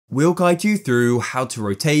We'll guide you through how to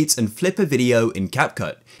rotate and flip a video in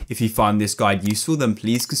CapCut. If you find this guide useful, then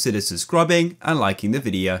please consider subscribing and liking the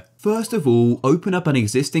video. First of all, open up an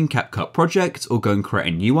existing CapCut project or go and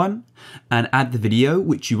create a new one and add the video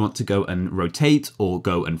which you want to go and rotate or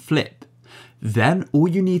go and flip. Then all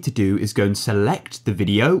you need to do is go and select the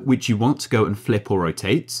video which you want to go and flip or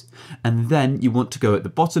rotate, and then you want to go at the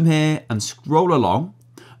bottom here and scroll along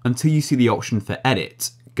until you see the option for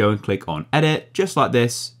edit. Go and click on edit just like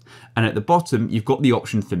this, and at the bottom you've got the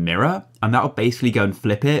option for mirror, and that will basically go and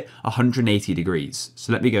flip it 180 degrees.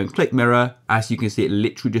 So let me go and click mirror. As you can see, it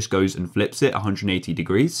literally just goes and flips it 180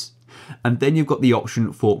 degrees. And then you've got the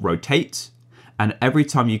option for rotate, and every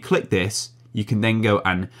time you click this you can then go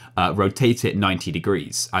and rotate it 90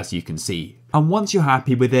 degrees, as you can see. And once you're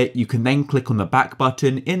happy with it, you can then click on the back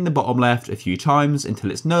button in the bottom left a few times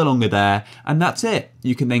until it's no longer there, and that's it.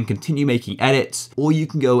 You can then continue making edits, or you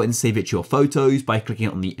can go and save it to your photos by clicking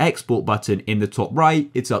on the export button in the top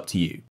right. It's up to you.